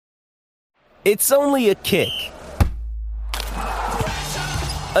It's only a kick,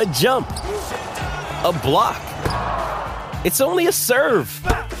 a jump, a block. It's only a serve.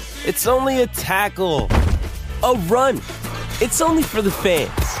 It's only a tackle, a run. It's only for the fans.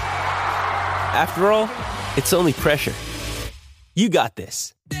 After all, it's only pressure. You got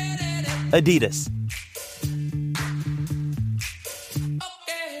this. Adidas.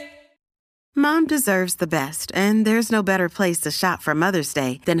 Mom deserves the best, and there's no better place to shop for Mother's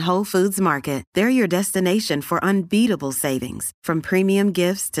Day than Whole Foods Market. They're your destination for unbeatable savings, from premium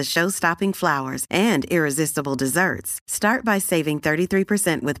gifts to show-stopping flowers and irresistible desserts. Start by saving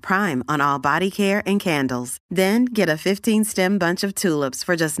 33% with Prime on all body care and candles. Then get a 15-stem bunch of tulips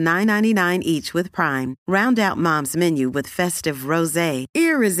for just $9.99 each with Prime. Round out Mom's menu with festive rosé,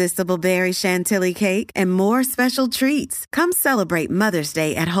 irresistible berry chantilly cake, and more special treats. Come celebrate Mother's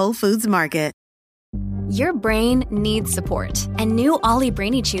Day at Whole Foods Market. Your brain needs support, and new Ollie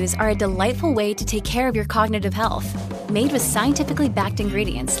Brainy Chews are a delightful way to take care of your cognitive health. Made with scientifically backed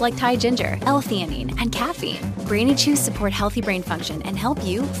ingredients like Thai ginger, L-theanine, and caffeine, Brainy Chews support healthy brain function and help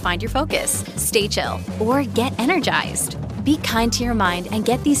you find your focus, stay chill, or get energized. Be kind to your mind and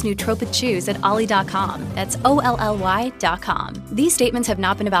get these nootropic chews at ollie.com. That's OLLY.com. These statements have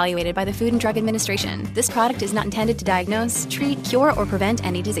not been evaluated by the Food and Drug Administration. This product is not intended to diagnose, treat, cure, or prevent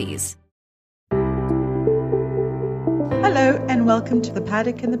any disease. Hello and welcome to The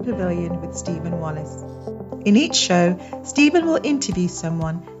Paddock and the Pavilion with Stephen Wallace. In each show, Stephen will interview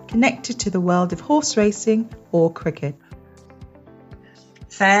someone connected to the world of horse racing or cricket.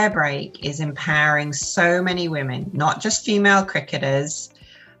 FairBreak is empowering so many women, not just female cricketers,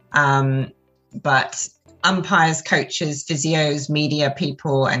 but umpires, coaches, physios, media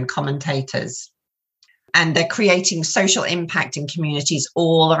people, and commentators. And they're creating social impact in communities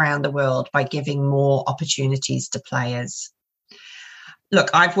all around the world by giving more opportunities to players. Look,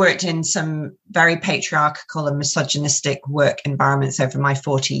 I've worked in some very patriarchal and misogynistic work environments over my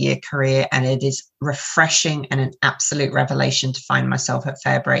 40-year career, and it is refreshing and an absolute revelation to find myself at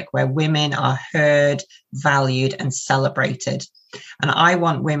FairBreak, where women are heard, valued, and celebrated. And I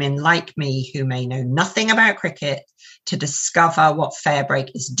want women like me who may know nothing about cricket to discover what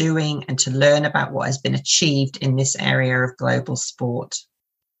FairBreak is doing and to learn about what has been achieved in this area of global sport.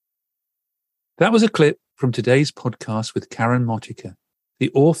 That was a clip from today's podcast with Karen Motyka,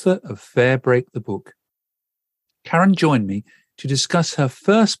 the author of FairBreak the book. Karen joined me to discuss her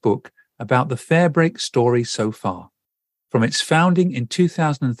first book about the FairBreak story so far, from its founding in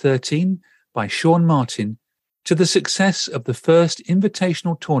 2013 by Sean Martin to the success of the first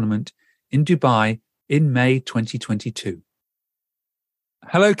invitational tournament in Dubai in May 2022.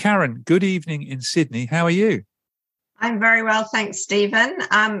 Hello, Karen. Good evening in Sydney. How are you? I'm very well, thanks, Stephen.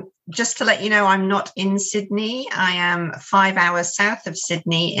 Just to let you know, I'm not in Sydney. I am 5 hours south of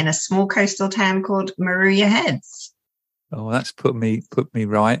Sydney in a small coastal town called Maruya Heads. Oh, that's put me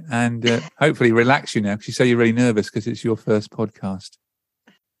right, and hopefully relax you now, because you say you're really nervous because it's your first podcast.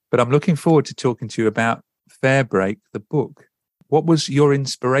 But I'm looking forward to talking to you about FairBreak, the book. What was your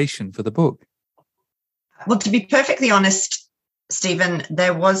inspiration for the book? Well, to be perfectly honest, Stephen,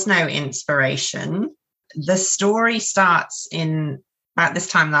 there was no inspiration. The story starts in about this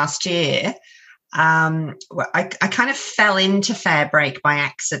time last year. I kind of fell into FairBreak by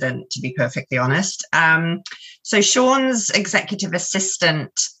accident, to be perfectly honest. So Sean's executive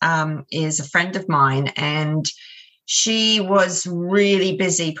assistant is a friend of mine, and she was really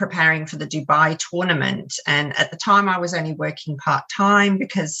busy preparing for the Dubai tournament. And at the time, I was only working part-time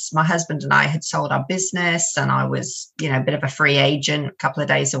because my husband and I had sold our business, and I was, a bit of a free agent a couple of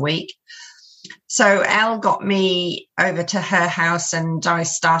days a week. So Elle got me over to her house, and I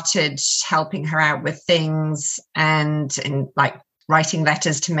started helping her out with things and writing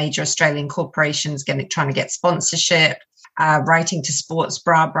letters to major Australian corporations, trying to get sponsorship, writing to sports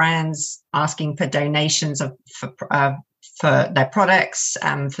bra brands, asking for donations for their products,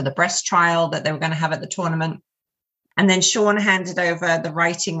 for the breast trial that they were going to have at the tournament. And then Sean handed over the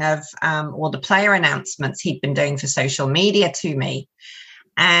writing of all the player announcements he'd been doing for social media to me.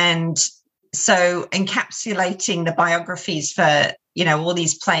 And so encapsulating the biographies for, all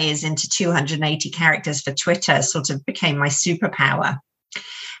these players into 280 characters for Twitter sort of became my superpower.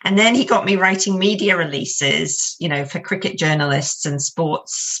 And then he got me writing media releases, for cricket journalists and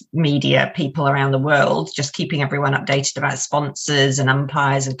sports media people around the world, just keeping everyone updated about sponsors and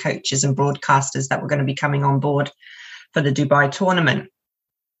umpires and coaches and broadcasters that were going to be coming on board for the Dubai tournament.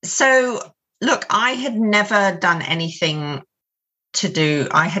 So, look, I had never done anything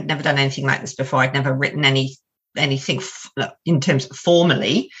like this before. I'd never written anything in terms of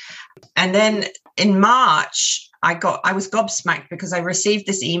formally. And then in March, I was gobsmacked because I received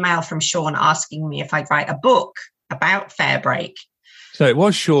this email from Sean asking me if I'd write a book about FairBreak. So it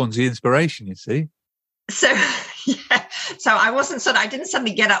was Sean's the inspiration, you see. So, yeah. So I didn't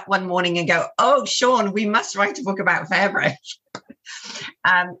suddenly get up one morning and go, oh, Sean, we must write a book about FairBreak.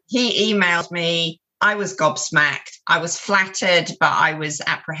 He emailed me. I was gobsmacked. I was flattered, but I was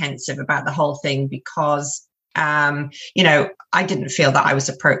apprehensive about the whole thing because, I didn't feel that I was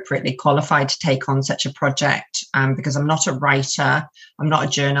appropriately qualified to take on such a project because I'm not a writer. I'm not a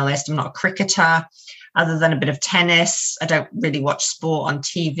journalist. I'm not a cricketer. Other than a bit of tennis, I don't really watch sport on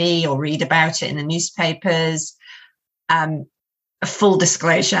TV or read about it in the newspapers. A full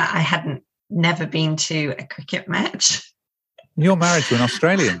disclosure, I hadn't never been to a cricket match. You're married to an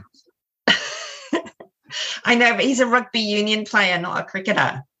Australian. I know, but he's a rugby union player, not a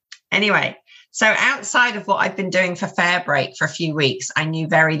cricketer. Anyway, so outside of what I've been doing for FairBreak for a few weeks, I knew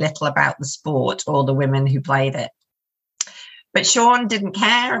very little about the sport or the women who played it. But Sean didn't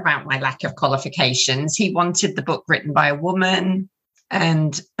care about my lack of qualifications. He wanted the book written by a woman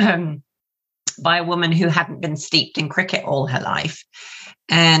and by a woman who hadn't been steeped in cricket all her life.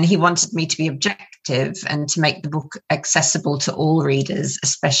 And he wanted me to be objective and to make the book accessible to all readers,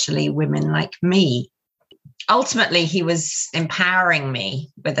 especially women like me. Ultimately, he was empowering me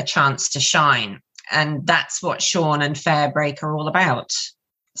with a chance to shine. And that's what Sean and FairBreak are all about.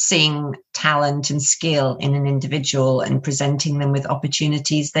 Seeing talent and skill in an individual and presenting them with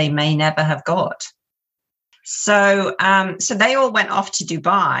opportunities they may never have got. So they all went off to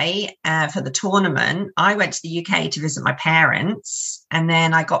Dubai for the tournament. I went to the UK to visit my parents, and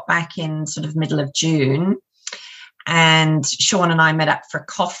then I got back in sort of middle of June, and Sean and I met up for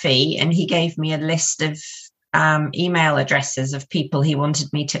coffee, and he gave me a list of email addresses of people he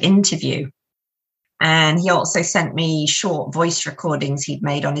wanted me to interview. And he also sent me short voice recordings he'd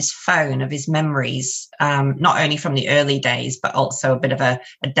made on his phone of his memories, not only from the early days, but also a bit of a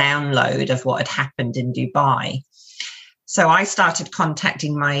download of what had happened in Dubai. So I started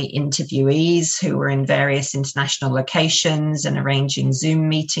contacting my interviewees who were in various international locations and arranging Zoom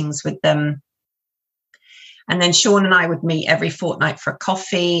meetings with them. And then Sean and I would meet every fortnight for a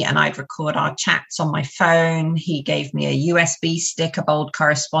coffee, and I'd record our chats on my phone. He gave me a USB stick of old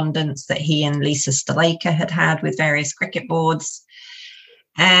correspondence that he and Lisa Stalaker had with various cricket boards.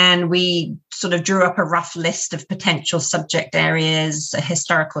 And we sort of drew up a rough list of potential subject areas, a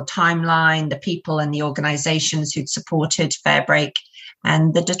historical timeline, the people and the organizations who'd supported FairBreak,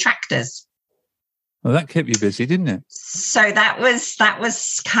 and the detractors. Well, that kept you busy, didn't it? So that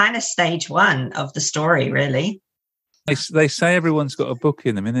was kind of stage one of the story, really. They say everyone's got a book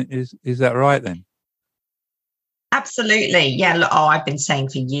in them, is that right then? Absolutely, yeah. Look, I've been saying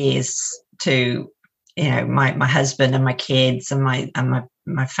for years to my husband and my kids and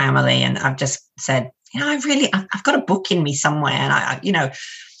my family, and I've just said, I've got a book in me somewhere, and I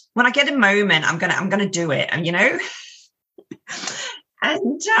when I get a moment, I'm gonna do it, and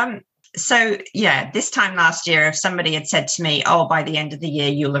and. So, yeah, this time last year, if somebody had said to me, oh, by the end of the year,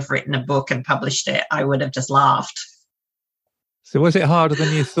 you'll have written a book and published it, I would have just laughed. So was it harder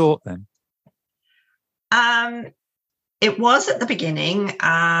than you thought then? It was at the beginning.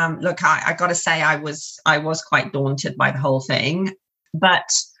 Look, I got to say I was quite daunted by the whole thing.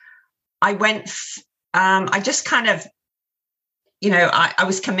 But I I just kind of, I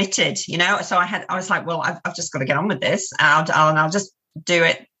was committed, So I was like, well, I've just got to get on with this. And I'll just do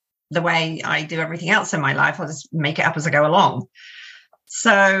it the way I do everything else in my life. I'll just make it up as I go along.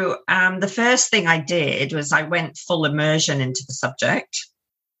 So the first thing I did was I went full immersion into the subject.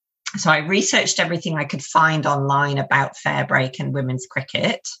 So I researched everything I could find online about FairBreak and women's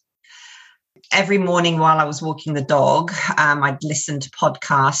cricket. Every morning while I was walking the dog, I'd listen to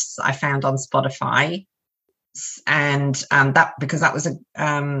podcasts I found on Spotify. And that because that was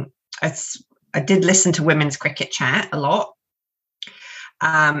I did listen to Women's Cricket Chat a lot.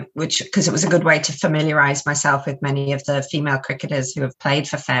 Because it was a good way to familiarise myself with many of the female cricketers who have played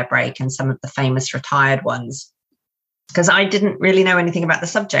for FairBreak and some of the famous retired ones. Because I didn't really know anything about the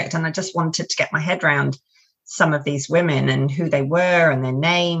subject, and I just wanted to get my head around some of these women and who they were and their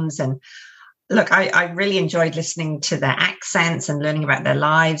names. And look, I really enjoyed listening to their accents and learning about their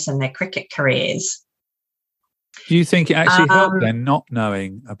lives and their cricket careers. Do you think it actually helped then not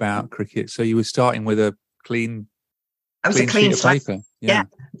knowing about cricket? So you were starting with a clean clean sheet of paper. Yeah.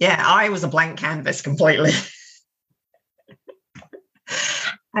 I was a blank canvas completely.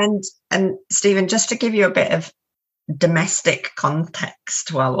 And Stephen, just to give you a bit of domestic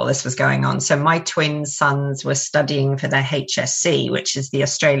context while all this was going on. So my twin sons were studying for their HSC, which is the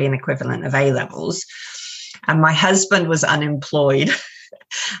Australian equivalent of A-levels. And my husband was unemployed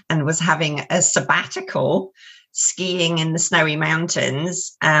and was having a sabbatical skiing in the snowy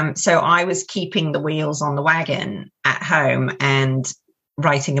mountains. So I was keeping the wheels on the wagon at home and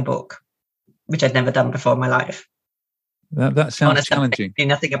writing a book, which I'd never done before in my life. That sounds challenging. I knew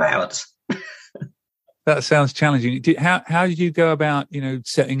nothing about. That sounds challenging. How did you go about,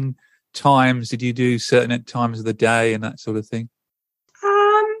 setting times? Did you do certain times of the day and that sort of thing?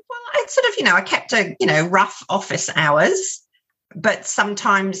 Well, I kept rough office hours, but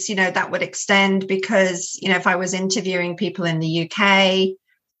sometimes, that would extend because, if I was interviewing people in the UK,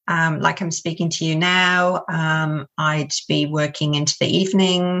 like I'm speaking to you now, I'd be working into the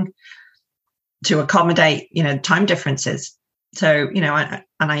evening to accommodate, time differences. So,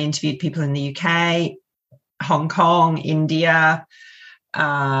 I interviewed people in the UK, Hong Kong, India,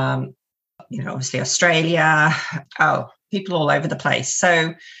 obviously Australia, people all over the place.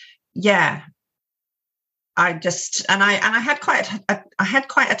 So, yeah, I had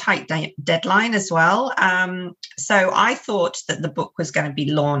quite a tight deadline as well. So I thought that the book was going to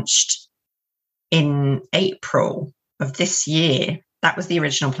be launched in April of this year. That was the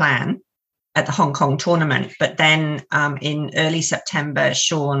original plan at the Hong Kong tournament. But then in early September,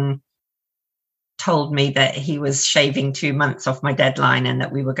 Sean told me that he was shaving 2 months off my deadline and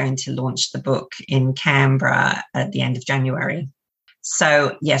that we were going to launch the book in Canberra at the end of January.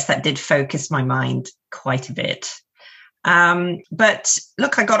 So, yes, that did focus my mind quite a bit. But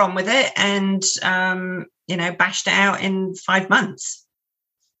look, I got on with it and, bashed it out in 5 months.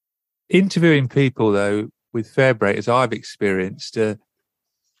 Interviewing people, though, with FairBreak, as I've experienced,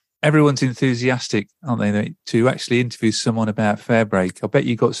 everyone's enthusiastic, aren't they, to actually interview someone about FairBreak. I bet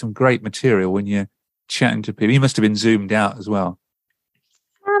you got some great material when you're chatting to people. You must have been Zoomed out as well.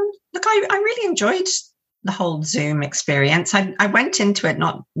 Look, I really enjoyed the whole Zoom experience. I went into it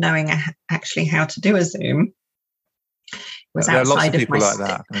not knowing actually how to do a Zoom. It was there are lots of outside people like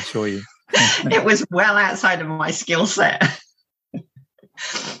that, I can assure you. It was well outside of my skill set. I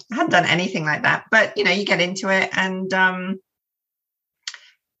hadn't done anything like that. But, you get into it and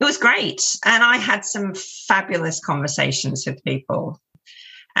it was great. And I had some fabulous conversations with people.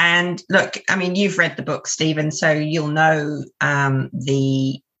 And look, you've read the book, Stephen, so you'll know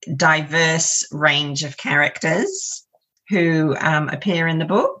the diverse range of characters who appear in the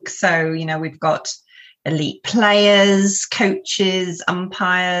book. So, we've got elite players, coaches,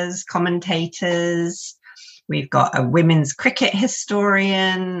 umpires, commentators. We've got a women's cricket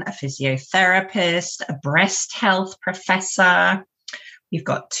historian, a physiotherapist, a breast health professor. We've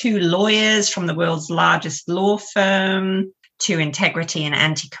got 2 lawyers from the world's largest law firm, 2 integrity and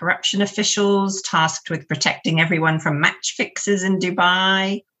anti-corruption officials tasked with protecting everyone from match fixers in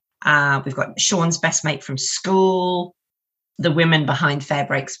Dubai. We've got Sean's best mate from school, the women behind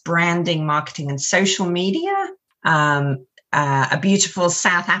FairBreak's branding, marketing, and social media, a beautiful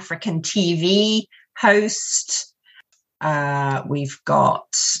South African TV host. We've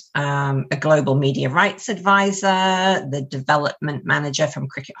got a global media rights advisor, the development manager from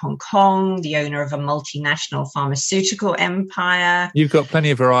Cricket Hong Kong, the owner of a multinational pharmaceutical empire. You've got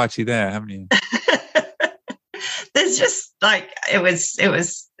plenty of variety there, haven't you? There's just it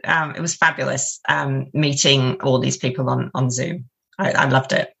was fabulous meeting all these people on Zoom. I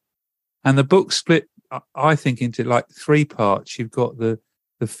loved it. And the book split, I think, into 3 parts. You've got the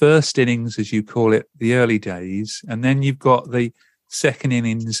first innings, as you call it, the early days, and then you've got the second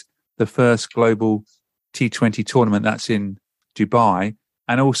innings, the first global T20 tournament that's in Dubai,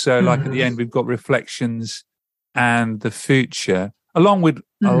 and also at the end we've got reflections and the future, along with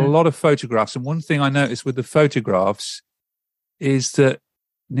a lot of photographs. And one thing I noticed with the photographs is that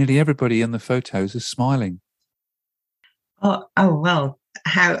nearly everybody in the photos is smiling. Oh well,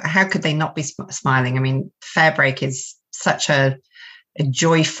 how could they not be smiling? FairBreak is such a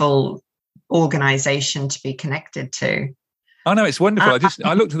joyful organization to be connected to. Oh no, it's wonderful.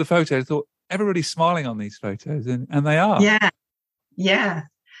 I looked at the photos and thought everybody's smiling on these photos, and they are. Yeah.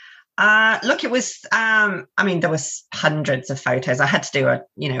 Look, it was there was hundreds of photos. I had to do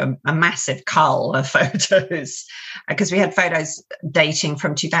a massive cull of photos because we had photos dating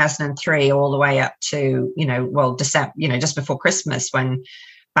from 2003 all the way up to December, just before Christmas when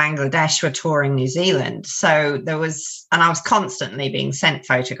Bangladesh were touring New Zealand. So I was constantly being sent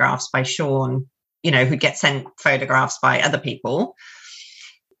photographs by Sean, who'd get sent photographs by other people.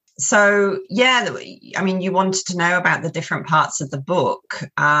 So, you wanted to know about the different parts of the book.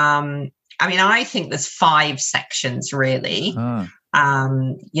 I think there's 5 sections, really.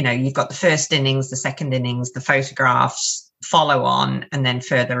 You've got the first innings, the second innings, the photographs, follow on, and then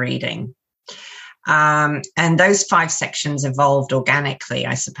further reading. And those 5 sections evolved organically,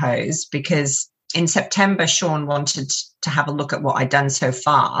 I suppose, because in September, Sean wanted to have a look at what I'd done so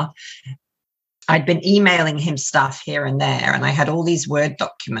far. I'd been emailing him stuff here and there, and I had all these Word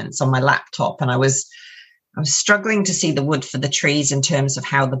documents on my laptop, and I was struggling to see the wood for the trees in terms of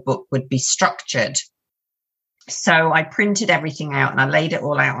how the book would be structured. So I printed everything out and I laid it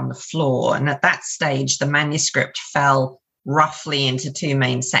all out on the floor. And at that stage, the manuscript fell roughly into two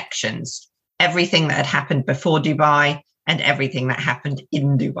main sections: everything that had happened before Dubai and everything that happened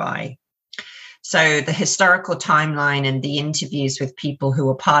in Dubai. So the historical timeline and the interviews with people who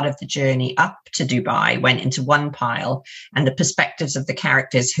were part of the journey up to Dubai went into one pile, and the perspectives of the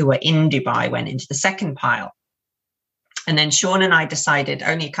characters who were in Dubai went into the second pile. And then Sean and I decided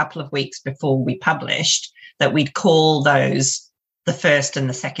only a couple of weeks before we published that we'd call those the first and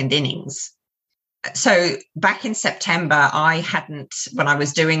the second innings. So back in September, when I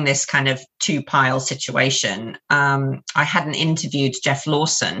was doing this kind of two-pile situation, I hadn't interviewed Jeff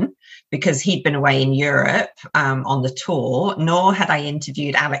Lawson because he'd been away in Europe on the tour, nor had I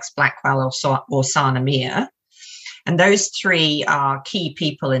interviewed Alex Blackwell or Sana Mir. And those three are key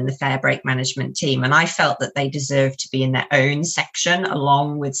people in the FairBreak management team. And I felt that they deserved to be in their own section,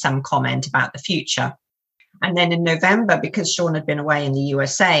 along with some comment about the future. And then in November, because Sean had been away in the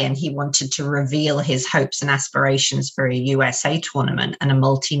USA and he wanted to reveal his hopes and aspirations for a USA tournament and a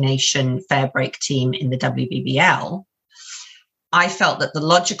multi-nation FairBreak team in the WBBL, I felt that the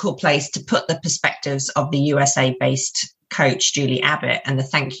logical place to put the perspectives of the USA-based coach, Julie Abbott, and the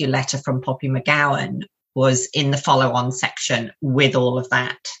thank you letter from Poppy McGowan was in the follow-on section with all of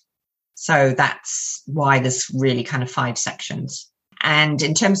that. So that's why there's really kind of 5 sections. And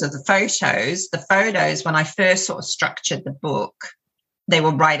in terms of the photos, when I first sort of structured the book, they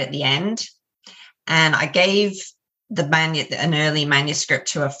were right at the end. And I gave an early manuscript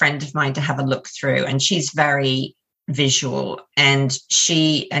to a friend of mine to have a look through. And she's very visual. And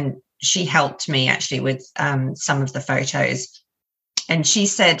she helped me actually with some of the photos. And she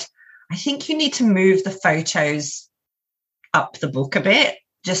said, I think you need to move the photos up the book a bit,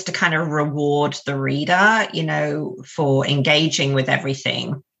 just to kind of reward the reader, for engaging with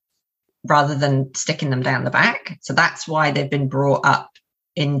everything rather than sticking them down the back. So that's why they've been brought up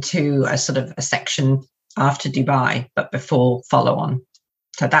into a sort of a section after Dubai, but before follow on.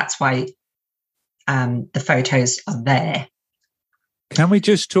 So that's why the photos are there. Can we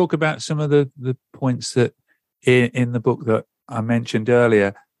just talk about some of the points that in the book that I mentioned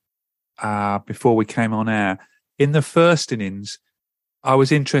earlier before we came on air? In the first innings, I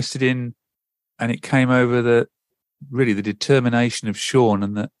was interested in, and it came over the determination of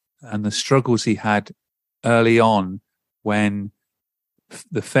Sean and the struggles he had early on when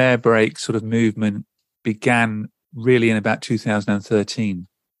the FairBreak sort of movement began really in about 2013.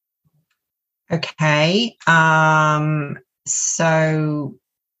 Okay. Well,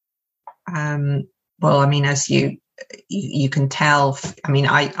 I mean, as you can tell, I mean,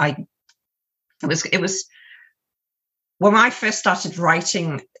 it was when I first started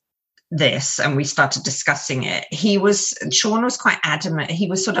writing this and we started discussing it, Sean was quite adamant. He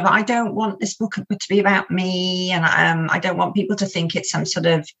was sort of, I don't want this book to be about me. And I don't want people to think it's some sort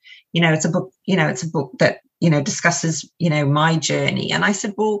of, it's a book that, discusses, my journey. And I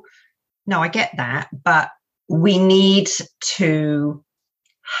said, well, no, I get that, but we need to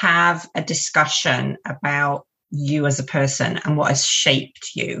have a discussion about you as a person and what has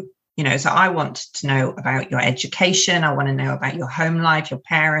shaped you. So I want to know about your education. I want to know about your home life, your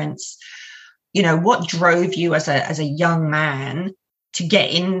parents, what drove you as a young man to get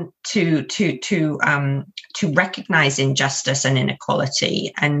into to recognize injustice and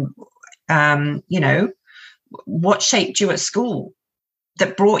inequality, and what shaped you at school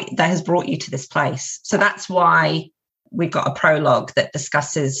that has brought you to this place. So that's why we've got a prologue that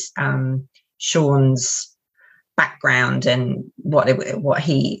discusses Sean's background and what it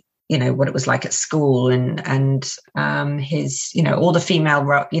was like at school, and his, all the female,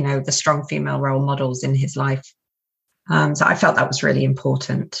 the strong female role models in his life. So I felt that was really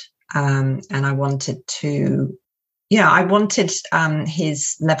important. And I wanted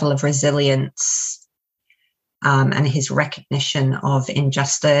his level of resilience and his recognition of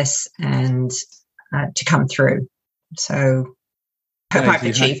injustice and to come through. So hope I've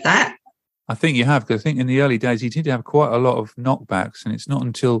achieved that. I think you have, because I think in the early days he did have quite a lot of knockbacks, and it's not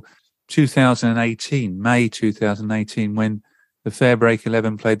until 2018, May 2018, when the FairBreak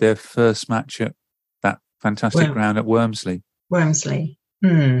 11 played their first match at that fantastic ground at Wormsley.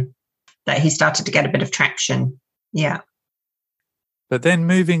 That he started to get a bit of traction. Yeah. But then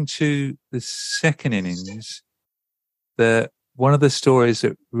moving to the second innings, one of the stories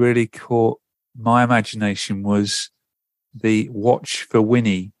that really caught my imagination was the watch for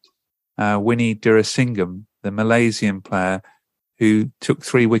Winnie Durasingham, the Malaysian player who took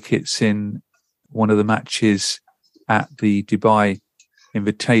 3 wickets in one of the matches at the Dubai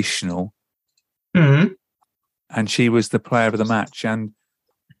Invitational. Mm. And she was the player of the match. And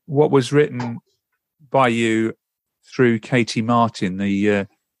what was written by you through Katie Martin, the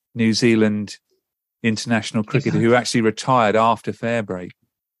New Zealand international cricketer who actually retired after FairBreak,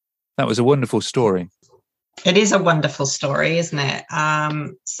 that was a wonderful story. It is a wonderful story, isn't it?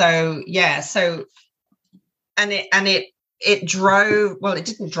 It drove. Well, it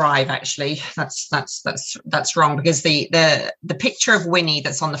didn't drive, actually. That's wrong, because the picture of Winnie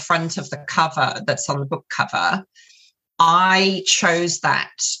that's on the front of the cover, that's on the book cover, I chose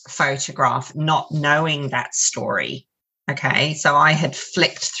that photograph not knowing that story. Okay, so I had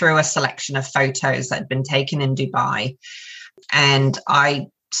flicked through a selection of photos that had been taken in Dubai, and I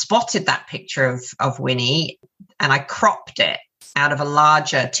spotted that picture of Winnie, and I cropped it out of a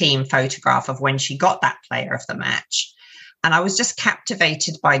larger team photograph of when she got that player of the match. And I was just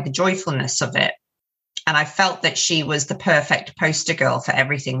captivated by the joyfulness of it. And I felt that she was the perfect poster girl for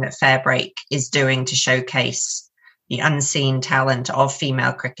everything that FairBreak is doing to showcase the unseen talent of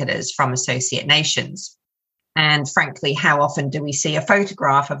female cricketers from associate nations. And frankly, how often do we see a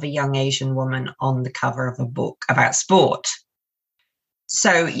photograph of a young Asian woman on the cover of a book about sport?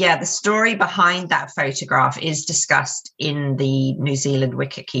 So, yeah, the story behind that photograph is discussed in the New Zealand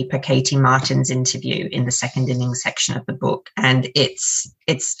wicketkeeper Katie Martin's interview in the second innings section of the book, and it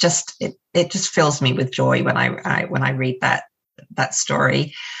just fills me with joy when I read that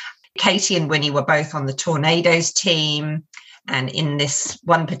story. Katie and Winnie were both on the Tornadoes team, and in this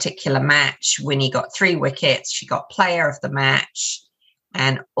one particular match, Winnie got 3 wickets. She got player of the match.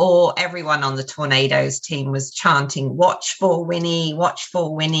 And everyone on the Tornadoes team was chanting, "Watch for Winnie, watch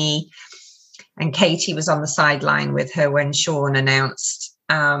for Winnie." And Katie was on the sideline with her when Sean announced,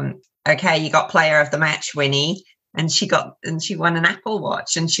 "Okay, you got player of the match, Winnie." And she won an Apple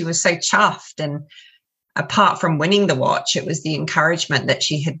Watch, and she was so chuffed. And apart from winning the watch, it was the encouragement that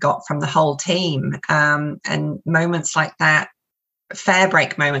she had got from the whole team. And moments like that,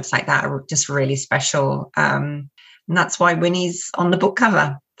 FairBreak moments like that, are just really special. And that's why Winnie's on the book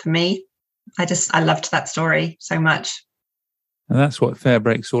cover for me. I loved that story so much. And that's what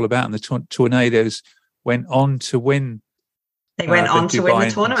FairBreak's all about. And the Tornadoes went on to win. They went on to win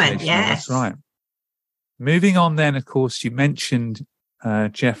the tournament, yes. That's right. Moving on then, of course, you mentioned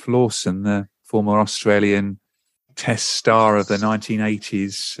Geoff Lawson, the former Australian Test star of the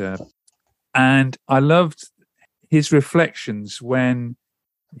 1980s. And I loved his reflections when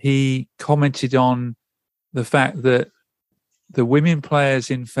he commented on the fact that the women players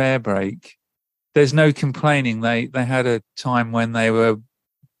in FairBreak, there's no complaining. They had a time when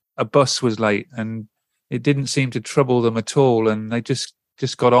a bus was late and it didn't seem to trouble them at all, and they just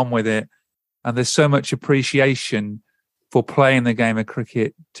got on with it. And there's so much appreciation for playing the game of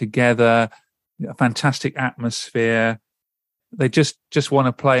cricket together, a fantastic atmosphere. They just want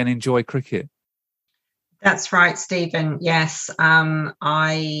to play and enjoy cricket. That's right, Stephen. Yes, I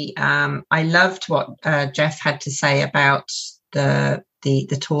loved what Geoff had to say about the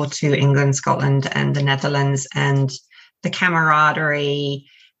tour to England, Scotland, and the Netherlands, and the camaraderie,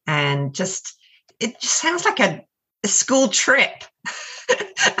 and it just sounds like a school trip,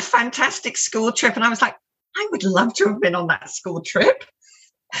 a fantastic school trip. And I was like, I would love to have been on that school trip.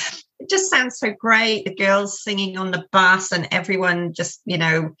 It just sounds so great. The girls singing on the bus, and everyone just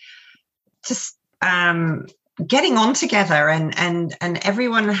getting on together, and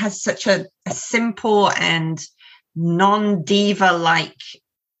everyone has such a simple and non-diva like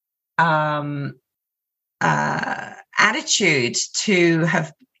attitude to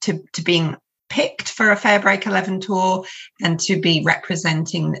being picked for a FairBreak 11 tour and to be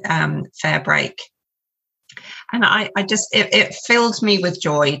representing FairBreak. And it filled me with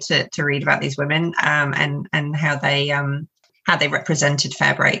joy to read about these women and how they represented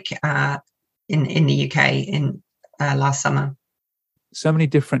FairBreak in the UK in last summer. So many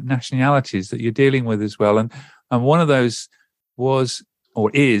different nationalities that you're dealing with as well. And one of those was,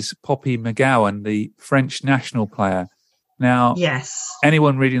 or is, Poppy McGowan, the French national player. Now, yes,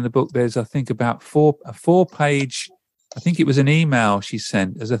 anyone reading the book, there's, I think, about a 4-page, I think it was an email she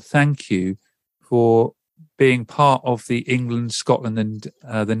sent as a thank you for being part of the England, Scotland and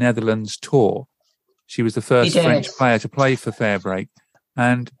the Netherlands tour. She was the first French player to play for FairBreak.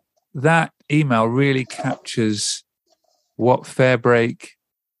 And that email really captures what FairBreak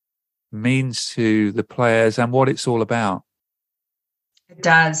means to the players and what it's all about. It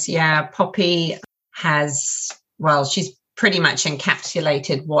does, yeah. Poppy she's pretty much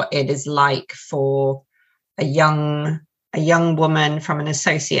encapsulated what it is like for a young woman from an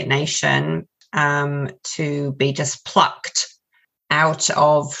associate nation to be just plucked out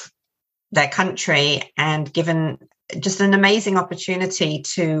of their country and given just an amazing opportunity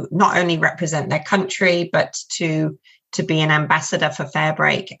to not only represent their country, but to be an ambassador for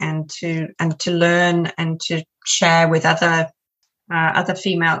FairBreak and to learn and to share with other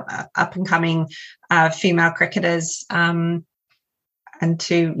female up and coming female cricketers, and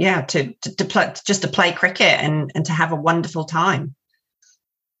to play cricket and to have a wonderful time.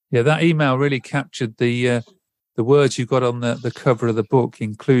 Yeah, that email really captured the words you got on the cover of the book: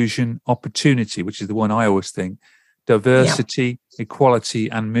 inclusion, opportunity, which is the one I always think, diversity, equality,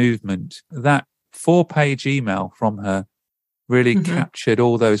 and movement. That 4-page email from her really captured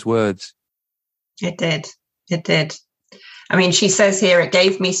all those words. It did. I mean, she says here, it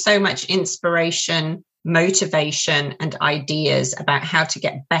gave me so much inspiration, motivation, and ideas about how to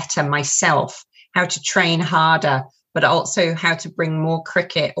get better myself, how to train harder, but also how to bring more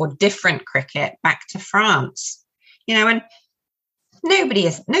cricket or different cricket back to France. You know, and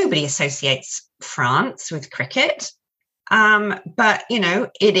nobody associates France with cricket. But, you know,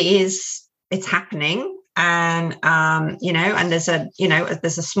 it's happening. And, you know, and there's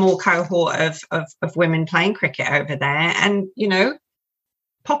a small cohort of women playing cricket over there. And, you know,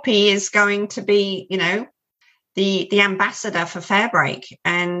 Poppy is going to be, you know, the ambassador for FairBreak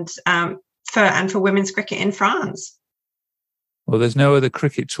and for women's cricket in France. Well, there's no other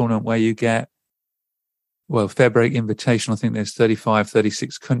cricket tournament where you get, FairBreak Invitational, I think there's 35,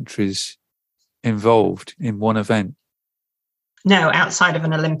 36 countries involved in one event. No, outside of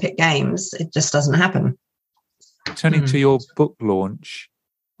an Olympic Games, it just doesn't happen. Turning to your book launch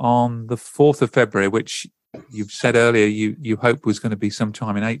on the 4th of February, which you've said earlier you hoped was going to be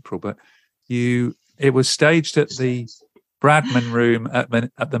sometime in April, but it was staged at the Bradman Room at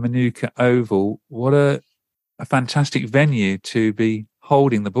the Motyka Oval. What a fantastic venue to be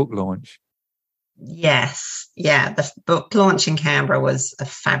holding the book launch. Yes. Yeah, the book launch in Canberra was a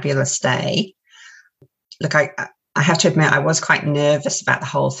fabulous day. Look, I have to admit, I was quite nervous about the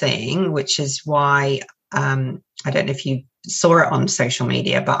whole thing, which is why I don't know if you saw it on social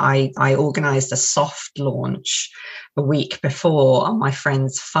media, but I organised a soft launch a week before on my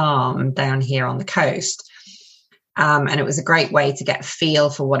friend's farm down here on the coast. And it was a great way to get a feel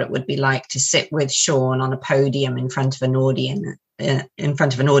for what it would be like to sit with Sean on a podium in front of an audience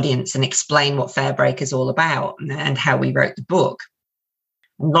and explain what FairBreak is all about and how we wrote the book.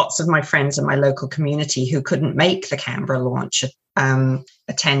 Lots of my friends in my local community who couldn't make the Canberra launch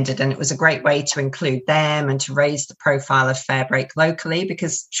attended, and it was a great way to include them and to raise the profile of FairBreak locally,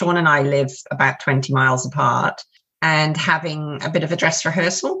 because Sean and I live about 20 miles apart, and having a bit of a dress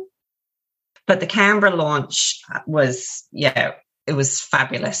rehearsal. But the Canberra launch was, it was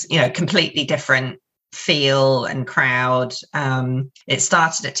fabulous, completely different feel and crowd. It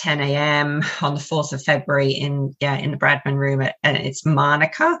started at 10 a.m. on the 4th of February in the Bradman Room, and it's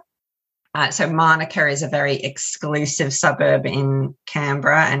Motyka. So Motyka is a very exclusive suburb in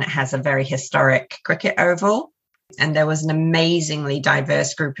Canberra, and it has a very historic cricket oval. And there was an amazingly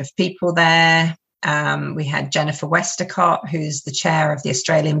diverse group of people there. We had Jennifer Westacott, who's the chair of the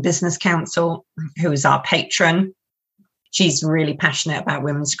Australian Business Council, who is our patron. She's really passionate about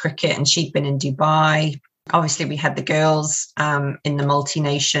women's cricket, and she'd been in Dubai. Obviously, we had the girls in the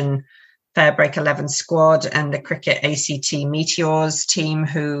multi-nation FairBreak 11 squad and the Cricket ACT Meteors team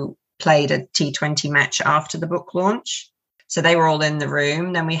who played a T20 match after the book launch. So they were all in the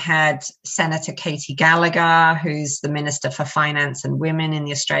room. Then we had Senator Katie Gallagher, who's the Minister for Finance and Women in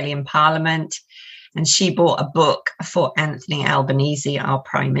the Australian Parliament. And she bought a book for Anthony Albanese, our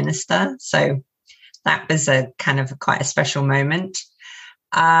Prime Minister. So that was a kind of quite a special moment.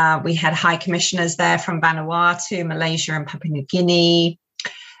 We had high commissioners there from Vanuatu, Malaysia and Papua New Guinea.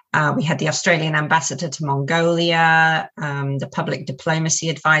 We had the Australian ambassador to Mongolia, the public diplomacy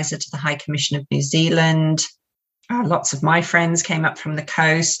advisor to the High Commission of New Zealand. Lots of my friends came up from the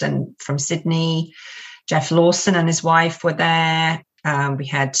coast and from Sydney. Jeff Lawson and his wife were there. We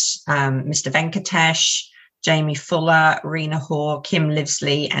had Mr. Venkatesh, Jamie Fuller, Rena Hoare, Kim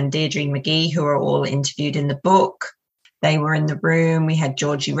Livesley, and Deirdre McGee, who are all interviewed in the book. They were in the room. We had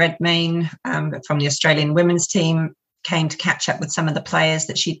Georgie Redmayne from the Australian women's team, came to catch up with some of the players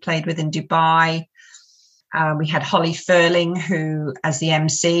that she'd played with in Dubai. We had Holly Furling, who, as the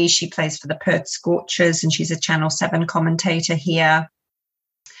MC, she plays for the Perth Scorchers, and she's a Channel 7 commentator here.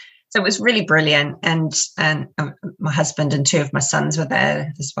 So it was really brilliant. And my husband and two of my sons were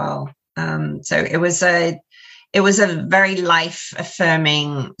there as well. So it was a very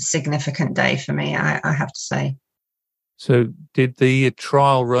life-affirming, significant day for me, I have to say. So did the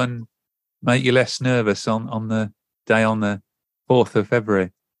trial run make you less nervous on the day on the 4th of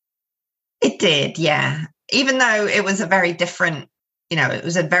February? It did, yeah. Even though it was a very different it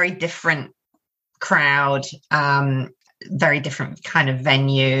was a very different crowd, very different kind of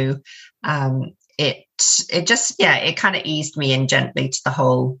venue. It just, it kind of eased me in gently to the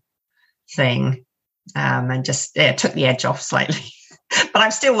whole thing, and just took the edge off slightly. But I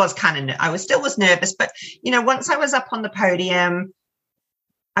still was nervous. But once I was up on the podium,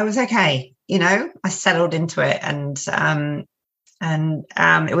 I was okay. I settled into it, and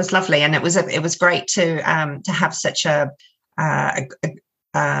it was lovely, and it was great to have such an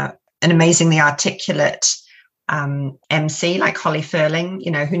amazingly articulate MC like Holly Furling,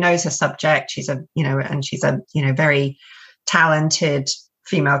 who knows her subject. She's a very talented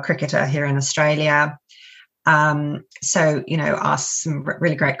female cricketer here in Australia. So asked some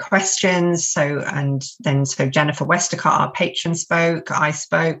really great questions. So Jennifer Westacott, our patron, spoke. I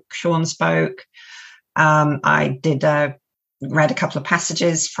spoke. Sean spoke. I read a couple of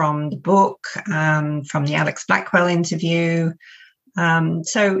passages from the book, from the Alex Blackwell interview.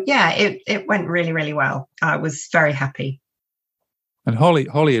 It went really, really well. I was very happy. And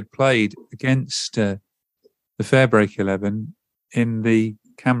Holly had played against the FairBreak 11 in the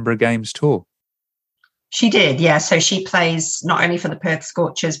Canberra Games tour. She did, yeah. So she plays not only for the Perth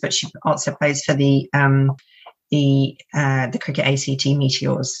Scorchers, but she also plays for the Cricket ACT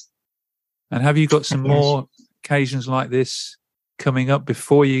Meteors. And have you got some more occasions like this coming up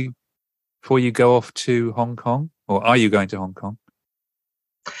before you go off to Hong Kong, or are you going to Hong Kong?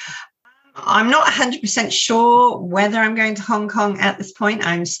 I'm not 100% sure whether I'm going to Hong Kong at this point.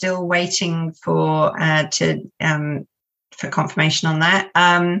 I'm still waiting for confirmation on that.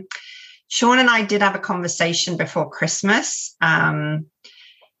 Sean and I did have a conversation before Christmas.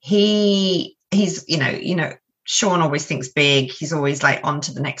 He's Sean always thinks big. He's always like on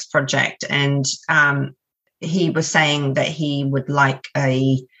to the next project, and he was saying that he would like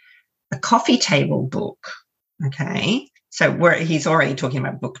a coffee table book. Okay. So he's already talking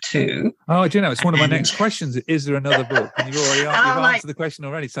about book 2. Oh, do you know, it's one of my next questions. Is there another book? And you've already answered the question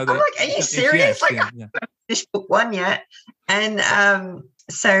already. So I'm like, are you serious? Yes, I haven't finished book 1 yet. And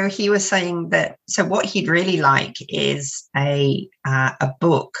so he was saying that, so what he'd really like is a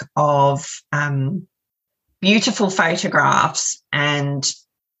book of beautiful photographs and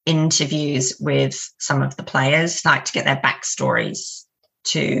interviews with some of the players, like to get their backstories,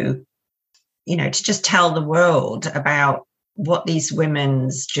 to just tell the world about what these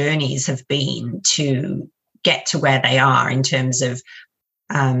women's journeys have been to get to where they are in terms of,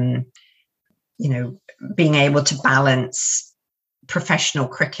 being able to balance professional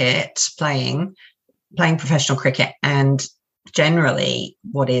cricket, playing professional cricket, and generally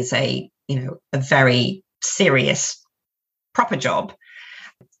what is a very serious, proper job.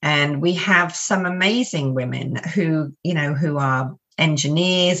 And we have some amazing women who are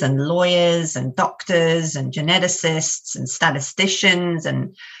engineers and lawyers and doctors and geneticists and statisticians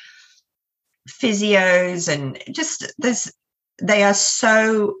and physios, and just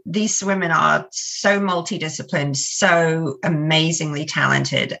these women are so multidisciplined, so amazingly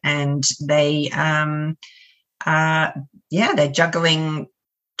talented, and they're juggling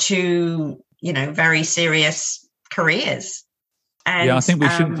 2 very serious careers. And, I think we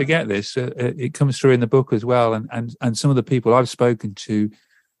shouldn't forget this. It comes through in the book as well. And some of the people I've spoken to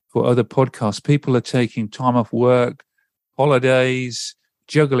for other podcasts, people are taking time off work, holidays,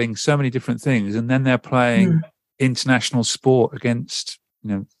 juggling so many different things. And then they're playing international sport against,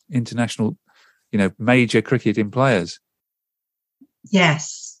 international, major cricketing players.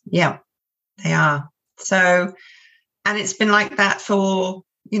 Yes. Yeah, they are. So, and it's been like that for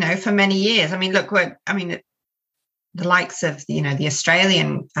many years. I mean, look, the likes of, the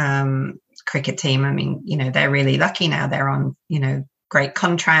Australian cricket team, I mean, they're really lucky now. They're on, great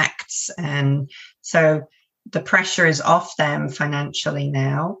contracts. And so the pressure is off them financially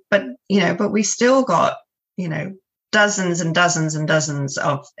now. But we've still got, dozens and dozens and dozens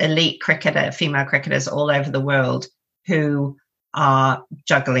of elite female cricketers all over the world who are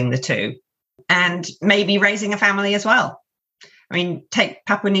juggling the 2 and maybe raising a family as well. I mean, take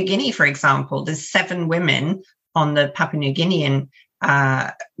Papua New Guinea, for example. There's 7 women on the Papua New Guinean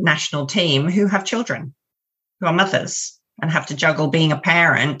national team who have children, who are mothers, and have to juggle being a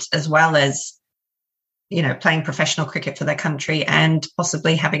parent as well as, playing professional cricket for their country and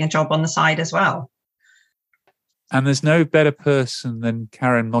possibly having a job on the side as well. And there's no better person than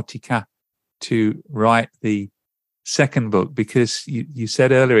Karen Motyka to write the second book, because you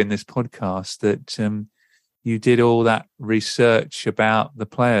said earlier in this podcast that you did all that research about the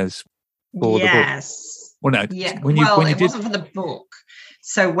players for the book. Yes. Well, no. Yeah. When you it did... wasn't for the book.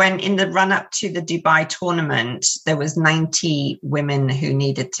 So when in the run up to the Dubai tournament, there was 90 women who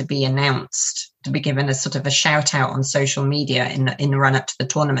needed to be announced, to be given a sort of a shout out on social media in the run up to the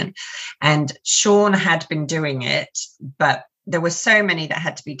tournament. And Sean had been doing it, but there were so many that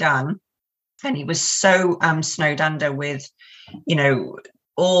had to be done. And he was so snowed under with,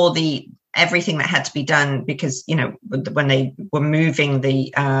 everything that had to be done because, when they were moving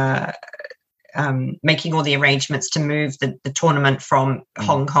making all the arrangements to move the tournament from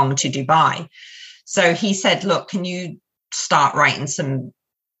Hong Kong to Dubai. So he said, look, can you start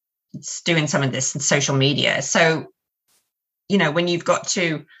doing some of this in social media? So, when you've got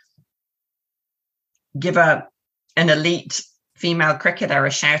to give an elite female cricketer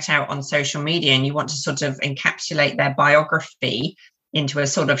a shout out on social media and you want to sort of encapsulate their biography into a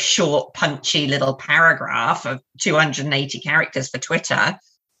sort of short, punchy little paragraph of 280 characters for Twitter,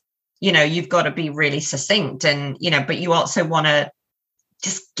 you've got to be really succinct and, but you also want to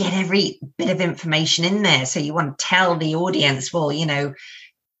just get every bit of information in there. So you want to tell the audience, well, that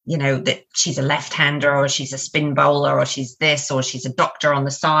she's a left-hander or she's a spin bowler or she's this or she's a doctor on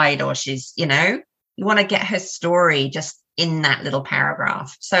the side or she's, you want to get her story just in that little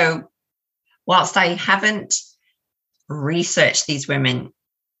paragraph. So whilst I haven't researched these women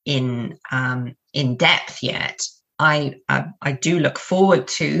in depth yet, I do look forward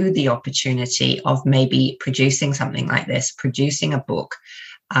to the opportunity of maybe producing something like this, producing a book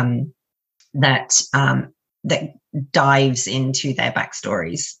that dives into their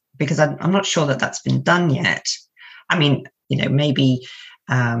backstories, because I'm not sure that that's been done yet. I mean, maybe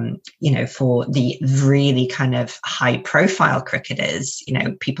for the really kind of high profile cricketers,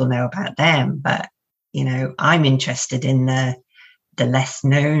 people know about them, but I'm interested in the less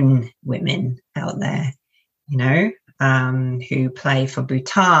known women out there, who play for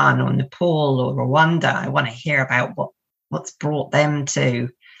Bhutan or Nepal or Rwanda. I want to hear about what's brought them to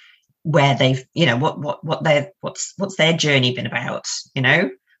where they've, what's their journey been about,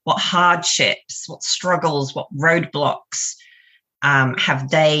 what hardships, what struggles, what roadblocks have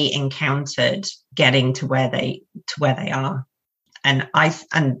they encountered getting to where they are.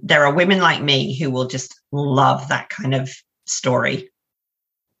 And there are women like me who will just love that kind of story.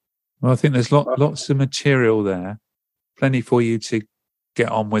 Well, I think there's lots of material there, plenty for you to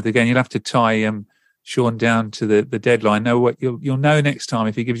get on with. Again, you'll have to tie Sean down to the deadline. Know what you'll know next time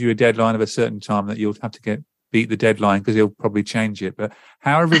if he gives you a deadline of a certain time that you'll have to beat the deadline because he'll probably change it. But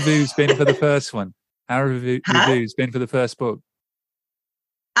how have reviews been for the first one? How have reviews been for the first book?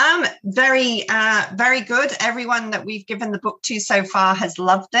 Very good. Everyone that we've given the book to so far has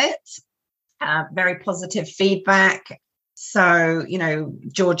loved it. Very positive feedback. So,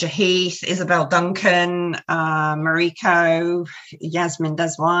 Georgia Heath, Isabel Duncan, Mariko, Yasmin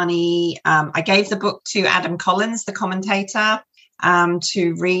Daswani. I gave the book to Adam Collins, the commentator,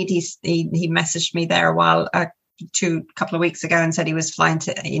 to read. He messaged me there a couple of weeks ago and said he was flying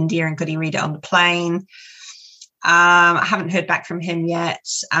to India and could he read it on the plane. I haven't heard back from him yet.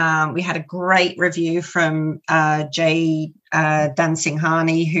 We had a great review from Jay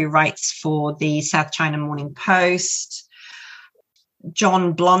Dansinghani, who writes for the South China Morning Post.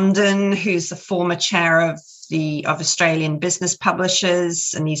 John Blondon, who's the former chair of Australian Business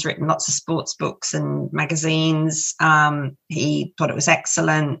Publishers, and he's written lots of sports books and magazines. He thought it was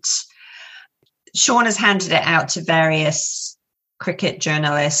excellent. Sean has handed it out to various cricket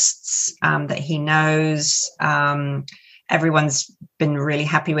journalists that he knows. Everyone's been really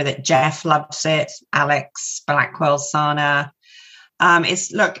happy with it. Jeff loves it. Alex Blackwell Sana.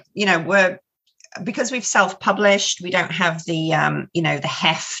 Because we've self-published, we don't have the the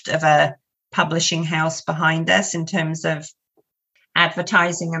heft of a publishing house behind us in terms of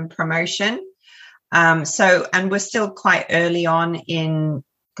advertising and promotion. And we're still quite early on in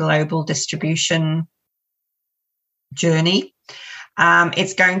global distribution journey.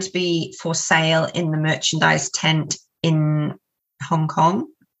 It's going to be for sale in the merchandise tent in Hong Kong.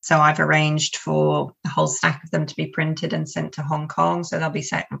 So I've arranged for a whole stack of them to be printed and sent to Hong Kong. So they'll be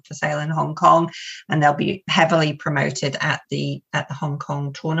set up for sale in Hong Kong, and they'll be heavily promoted at the Hong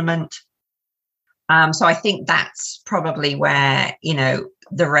Kong tournament. So I think that's probably where,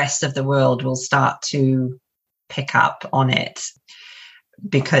 the rest of the world will start to pick up on it,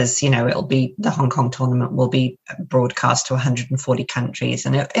 because, the Hong Kong tournament will be broadcast to 140 countries,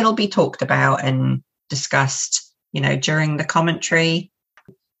 and it'll be talked about and discussed, during the commentary.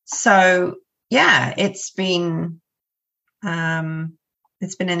 So yeah, it's been an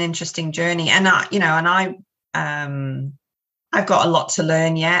interesting journey, and I've got a lot to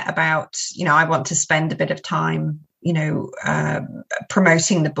learn yet about, I want to spend a bit of time,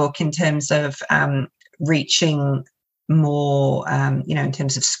 promoting the book in terms of reaching more, in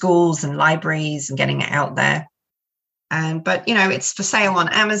terms of schools and libraries and getting it out there. But it's for sale on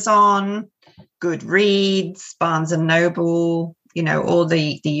Amazon, Goodreads, Barnes and Noble, all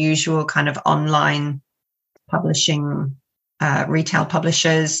the usual kind of online publishing, retail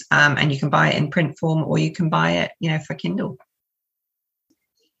publishers. And you can buy it in print form, or you can buy it, for Kindle.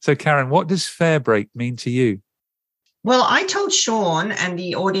 So, Karen, what does FairBreak mean to you? Well, I told Sean and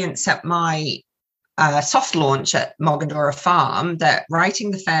the audience at my soft launch at Mogadora Farm that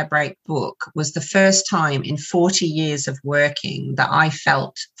writing the FairBreak book was the first time in 40 years of working that I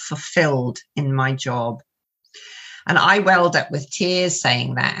felt fulfilled in my job. And I welled up with tears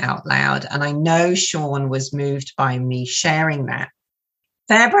saying that out loud. And I know Sean was moved by me sharing that.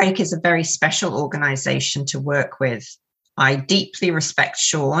 FairBreak is a very special organization to work with. I deeply respect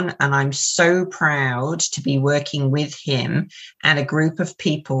Sean, and I'm so proud to be working with him and a group of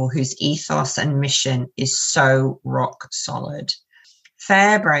people whose ethos and mission is so rock solid.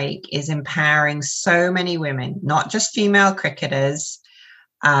 FairBreak is empowering so many women, not just female cricketers,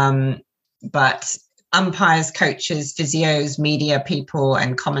 but umpires, coaches, physios, media people,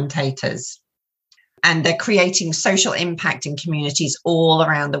 and commentators. And they're creating social impact in communities all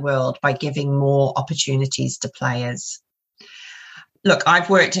around the world by giving more opportunities to players. Look, I've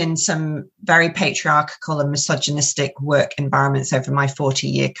worked in some very patriarchal and misogynistic work environments over my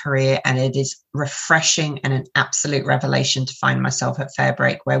 40-year career, and it is refreshing and an absolute revelation to find myself at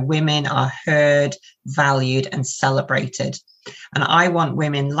FairBreak, where women are heard, valued, and celebrated. And I want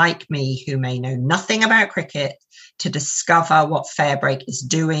women like me who may know nothing about cricket to discover what FairBreak is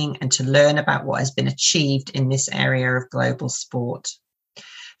doing and to learn about what has been achieved in this area of global sport.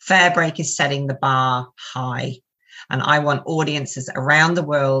 FairBreak is setting the bar high. And I want audiences around the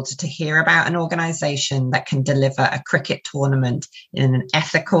world to hear about an organization that can deliver a cricket tournament in an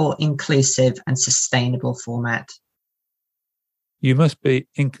ethical, inclusive, and sustainable format. You must be,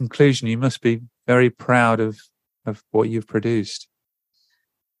 in conclusion, you must be very proud of what you've produced.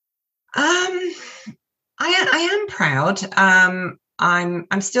 I am proud.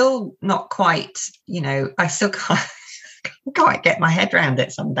 I'm still not quite, I still can't quite get my head around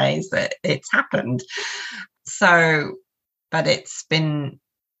it some days that it's happened. So, but it's been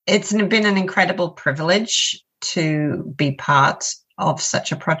an incredible privilege to be part of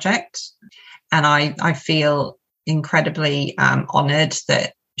such a project. And I feel incredibly honored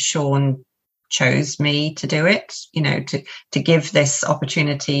that Sean chose me to do it, to give this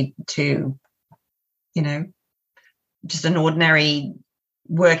opportunity to, just an ordinary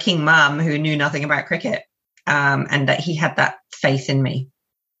working mum who knew nothing about cricket, and that he had that faith in me.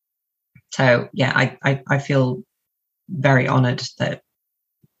 So, yeah, I feel very honoured that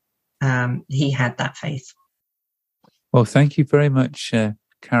he had that faith. Well, thank you very much,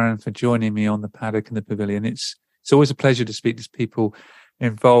 Karen, for joining me on the Paddock and the Pavilion. It's always a pleasure to speak to people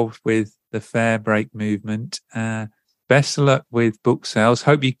involved with the FairBreak movement. Best of luck with book sales.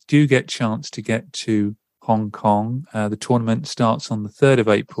 Hope you do get a chance to get to Hong Kong. The tournament starts on the 3rd of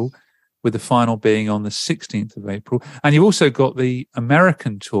April. With the final being on the 16th of April. And you've also got the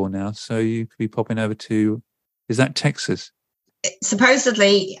American tour now, so you could be popping over to, is that Texas?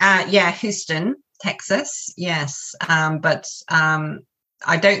 Supposedly, Houston, Texas, yes. But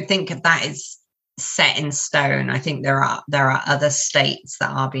I don't think that is set in stone. I think there are other states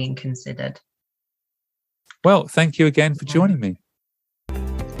that are being considered. Well, thank you again for joining me.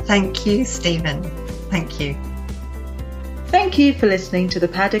 Thank you, Stephen. Thank you. Thank you for listening to The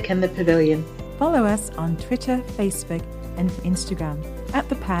Paddock and the Pavilion. Follow us on Twitter, Facebook, and Instagram at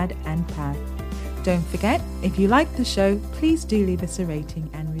The Pad and Pad. Don't forget, if you like the show, please do leave us a rating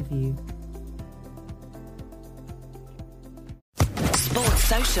and review. Sports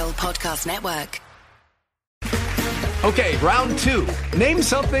Social Podcast Network. Okay, round 2. Name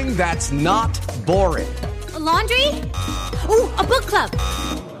something that's not boring. A laundry? Ooh, a book club.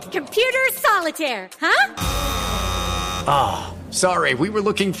 Computer solitaire, huh? Ah, oh, sorry, we were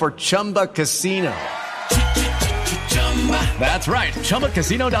looking for Chumba Casino. That's right,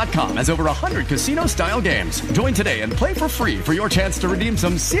 ChumbaCasino.com has over 100 casino-style games. Join today and play for free for your chance to redeem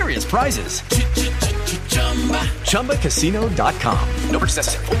some serious prizes. ChumbaCasino.com. No purchase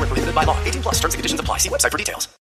necessary. Void where prohibited by law. 18+. Terms and conditions apply. See website for details.